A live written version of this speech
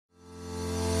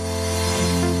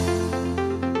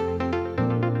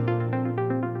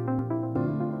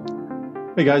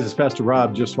Hey guys, it's Pastor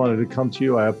Rob. Just wanted to come to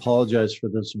you. I apologize for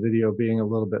this video being a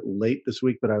little bit late this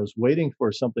week, but I was waiting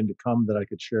for something to come that I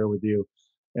could share with you.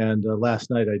 And last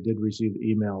night I did receive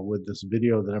email with this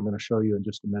video that I'm going to show you in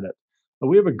just a minute. But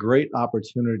we have a great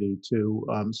opportunity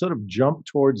to sort of jump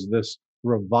towards this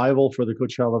revival for the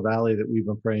Coachella Valley that we've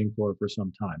been praying for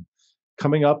some time.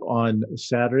 Coming up on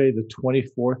Saturday, the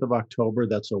 24th of October,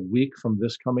 that's a week from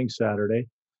this coming Saturday,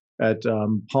 at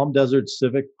Palm Desert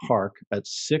Civic Park at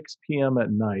 6 p.m.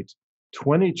 at night.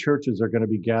 20 churches are going to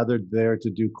be gathered there to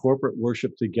do corporate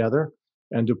worship together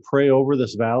and to pray over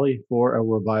this valley for a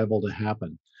revival to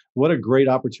happen. What a great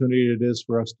opportunity it is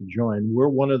for us to join. We're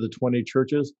one of the 20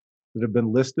 churches that have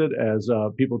been listed as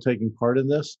people taking part in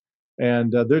this.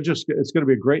 And it's going to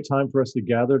be a great time for us to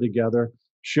gather together,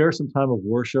 share some time of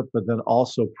worship, but then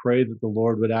also pray that the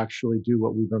Lord would actually do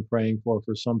what we've been praying for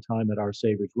some time at Our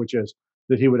Savior's, which is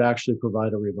that he would actually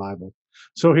provide a revival.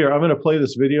 So here, I'm going to play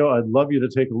this video. I'd love you to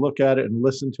take a look at it and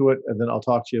listen to it, and then I'll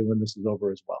talk to you when this is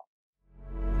over as well.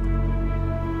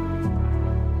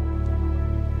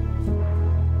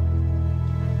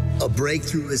 A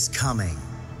breakthrough is coming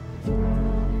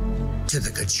to the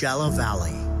Coachella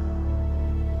Valley.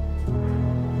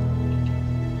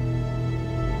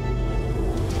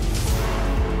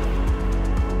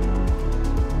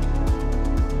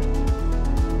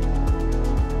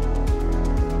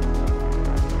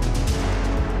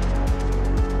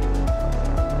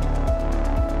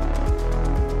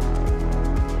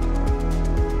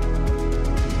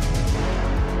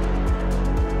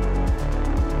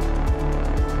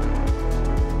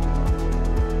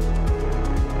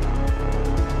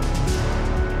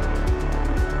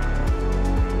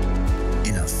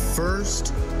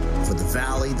 First, for the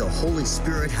valley, the Holy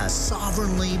Spirit has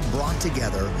sovereignly brought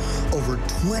together over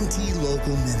 20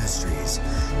 local ministries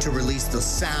to release the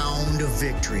sound of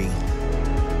victory.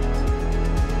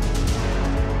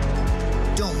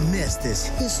 Don't miss this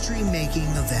history-making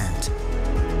event.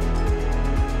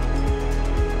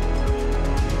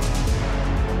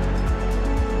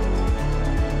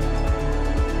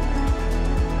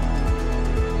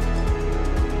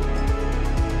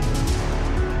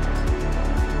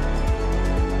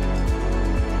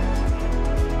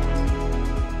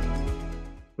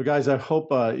 But guys, I hope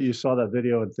you saw that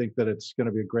video and think that it's going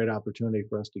to be a great opportunity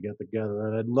for us to get together.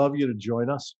 And I'd love you to join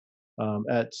us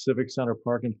at Civic Center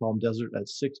Park in Palm Desert at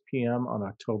 6 p.m. on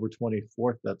October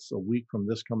 24th. That's a week from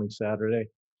this coming Saturday.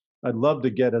 I'd love to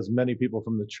get as many people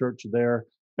from the church there.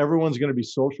 Everyone's going to be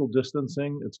social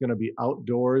distancing. It's going to be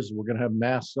outdoors. We're going to have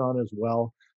masks on as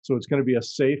well. So it's going to be a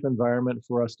safe environment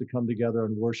for us to come together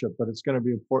and worship, but it's going to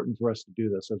be important for us to do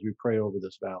this as we pray over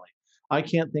this valley. I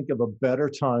can't think of a better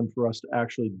time for us to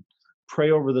actually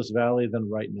pray over this valley than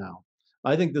right now.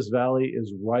 I think this valley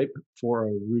is ripe for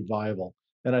a revival.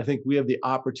 And I think we have the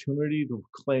opportunity to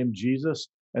proclaim Jesus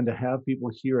and to have people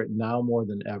hear it now more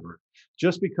than ever,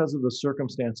 just because of the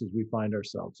circumstances we find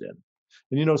ourselves in.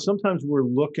 And you know, sometimes we're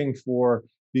looking for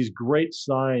these great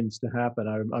signs to happen.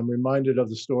 I'm reminded of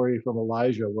the story from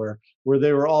Elijah where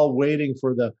they were all waiting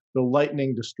for the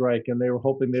lightning to strike, and they were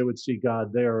hoping they would see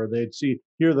God there, or they'd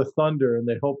hear the thunder and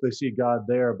they hope they see God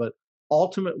there. But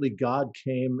ultimately, God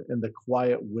came in the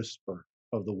quiet whisper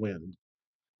of the wind.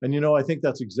 And you know, I think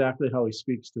that's exactly how he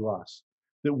speaks to us,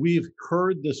 that we've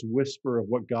heard this whisper of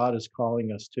what God is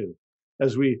calling us to,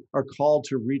 as we are called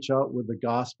to reach out with the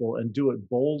gospel and do it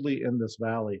boldly in this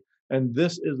valley. And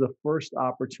this is the first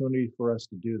opportunity for us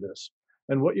to do this.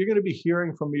 And what you're going to be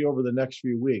hearing from me over the next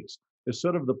few weeks is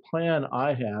sort of the plan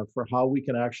I have for how we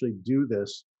can actually do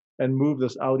this and move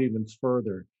this out even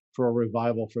further for a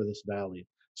revival for this valley.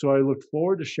 So I look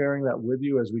forward to sharing that with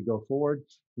you as we go forward.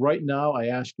 Right now, I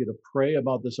ask you to pray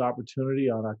about this opportunity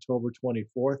on October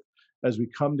 24th as we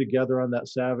come together on that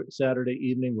Saturday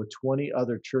evening with 20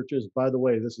 other churches. By the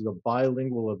way, this is a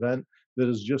bilingual event that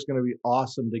is just going to be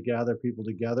awesome to gather people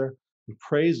together and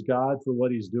praise God for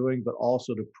what he's doing, but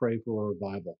also to pray for a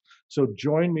revival. So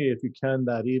join me if you can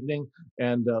that evening,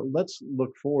 and let's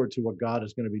look forward to what God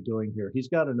is going to be doing here. He's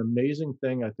got an amazing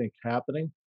thing, I think, happening,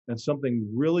 and something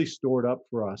really stored up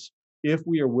for us if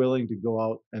we are willing to go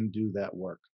out and do that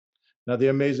work. Now, the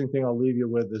amazing thing I'll leave you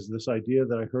with is this idea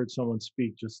that I heard someone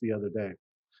speak just the other day.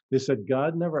 They said,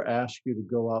 God never asked you to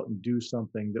go out and do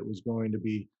something that was going to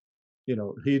be,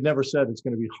 he never said it's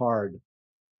going to be hard.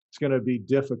 It's going to be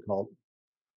difficult,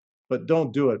 but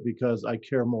don't do it because I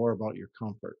care more about your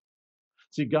comfort.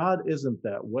 See, God isn't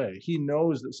that way. He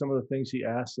knows that some of the things he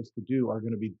asks us to do are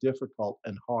going to be difficult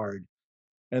and hard,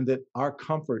 and that our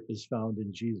comfort is found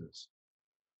in Jesus,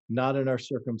 not in our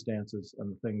circumstances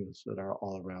and the things that are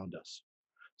all around us.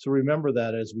 So remember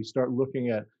that as we start looking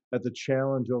at the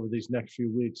challenge over these next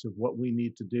few weeks of what we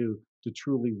need to do to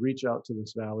truly reach out to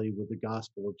this valley with the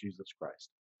gospel of Jesus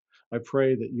Christ. I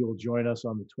pray that you'll join us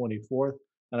on the 24th,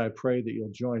 and I pray that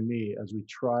you'll join me as we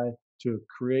try to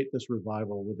create this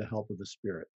revival with the help of the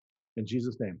Spirit. In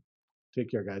Jesus' name,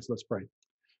 take care, guys. Let's pray.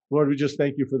 Lord, we just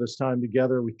thank you for this time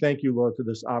together. We thank you, Lord, for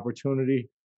this opportunity.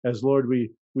 As Lord,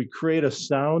 we create a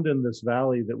sound in this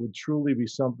valley that would truly be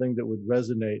something that would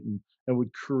resonate and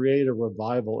would create a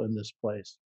revival in this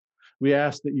place. We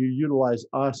ask that you utilize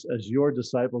us as your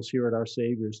disciples here at Our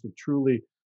Savior's to truly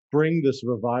bring this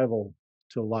revival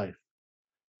to life.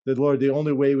 That, Lord, the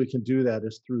only way we can do that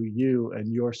is through you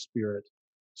and your Spirit.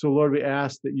 So, Lord, we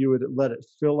ask that you would let it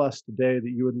fill us today,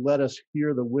 that you would let us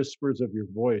hear the whispers of your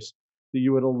voice, that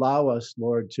you would allow us,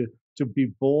 Lord, to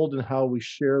be bold in how we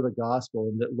share the gospel.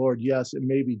 And that, Lord, yes, it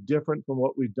may be different from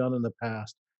what we've done in the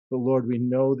past, but, Lord, we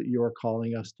know that you are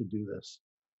calling us to do this.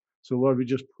 So, Lord, we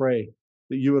just pray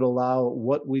that you would allow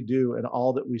what we do and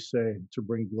all that we say to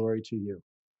bring glory to you.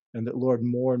 And that, Lord,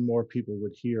 more and more people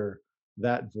would hear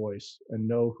that voice and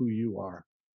know who you are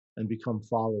and become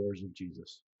followers of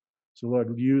Jesus. So,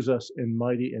 Lord, use us in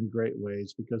mighty and great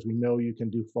ways because we know you can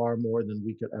do far more than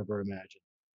we could ever imagine.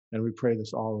 And we pray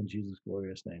this all in Jesus'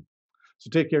 glorious name. So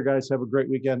take care, guys. Have a great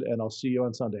weekend, and I'll see you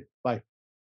on Sunday. Bye.